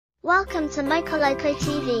Welcome to Moko Loko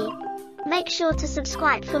TV. Make sure to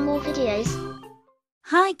subscribe for more videos.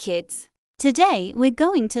 Hi kids! Today we're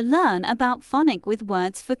going to learn about phonic with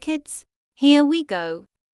words for kids. Here we go.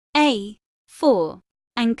 A. For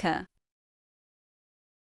anchor.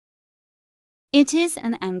 It is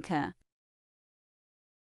an anchor.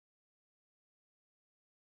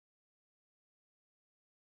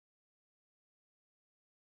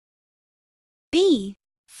 B.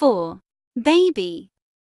 For baby.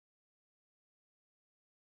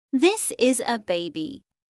 This is a baby.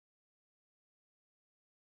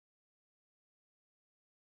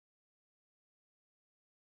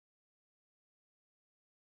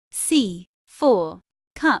 C. For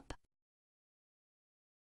cup.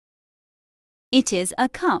 It is a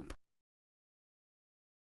cup.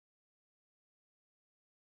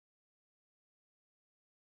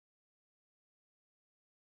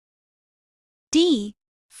 D.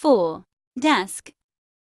 For desk.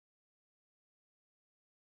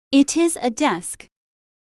 It is a desk.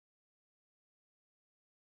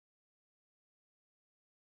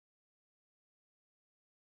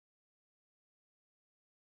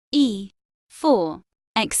 E. For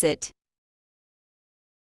exit.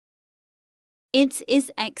 It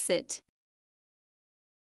is exit.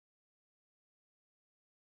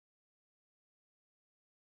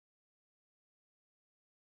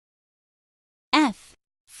 F.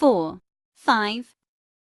 For 5.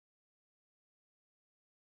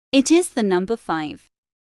 It is the number 5.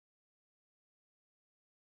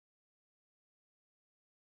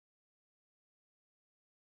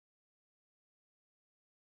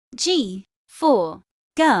 G. For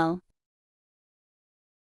girl.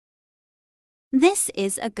 This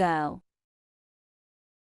is a girl.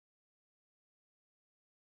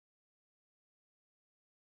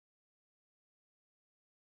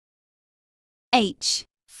 H.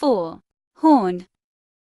 For horn.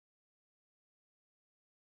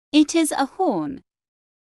 It is a horn.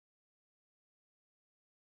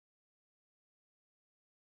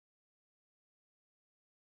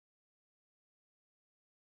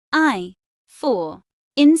 I. For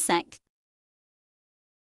insect.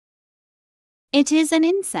 It is an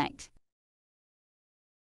insect.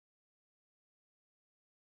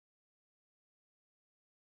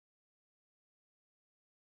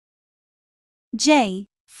 J.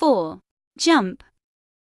 For jump.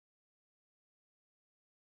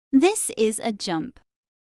 This is a jump.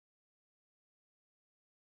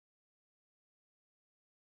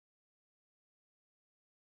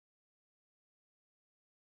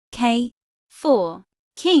 K. For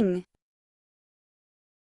king.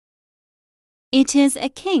 It is a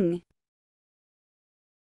king.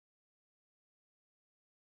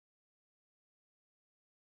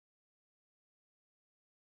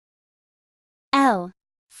 L.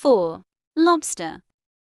 For lobster.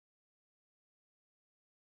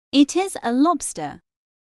 It is a lobster.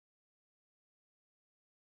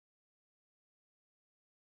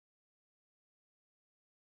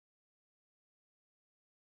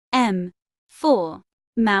 M. For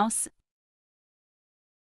mouse.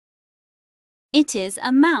 It is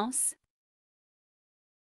a mouse.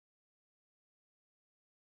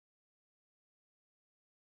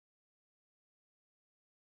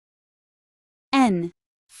 N.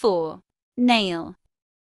 For nail.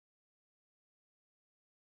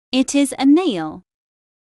 It is a nail.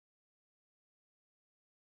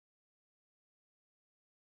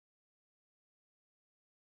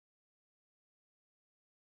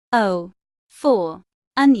 O. For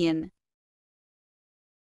onion.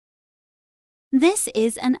 This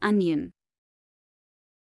is an onion.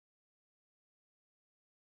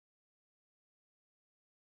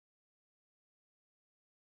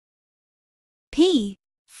 P.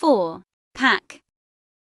 For pack.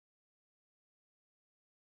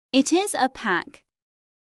 It is a pack.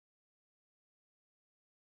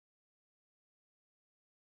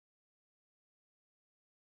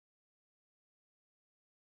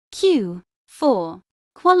 Q. For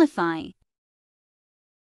qualify.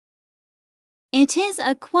 It is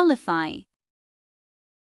a qualify.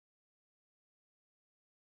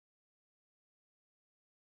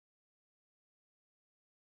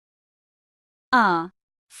 R.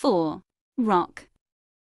 For rock.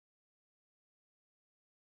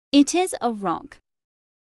 It is a rock.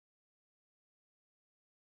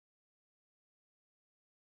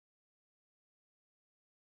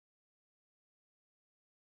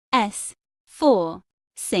 S. For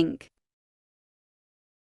sink.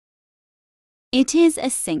 It is a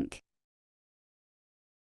sink.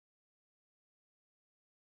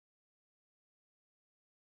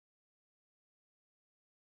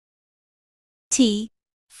 T.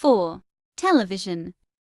 For television.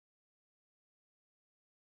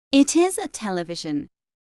 It is a television.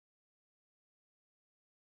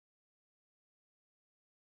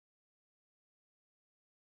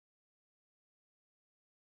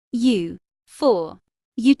 U for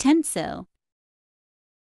utensil.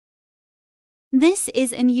 This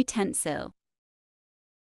is an utensil.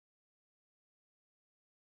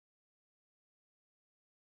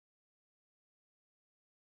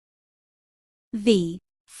 V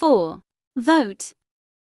for vote.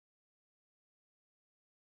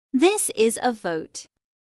 This is a vote.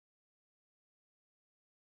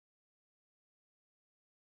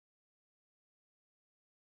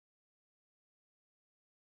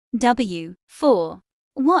 W for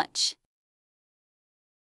watch.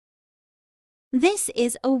 This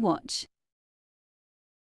is a watch.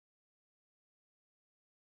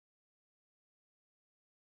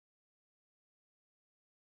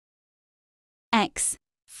 X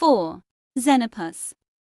for xenopus.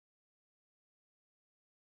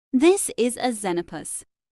 This is a xenopus.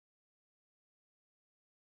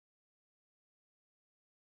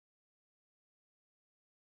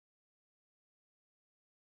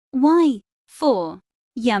 Y for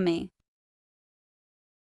yummy.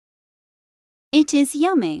 It is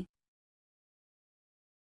yummy.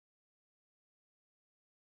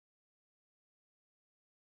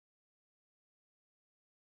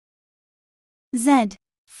 Z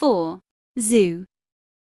for zoo.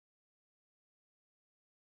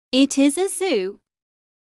 It is a zoo.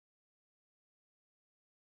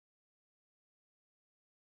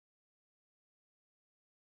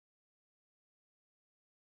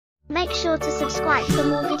 Make sure to subscribe for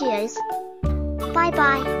more videos. Bye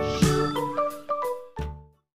bye.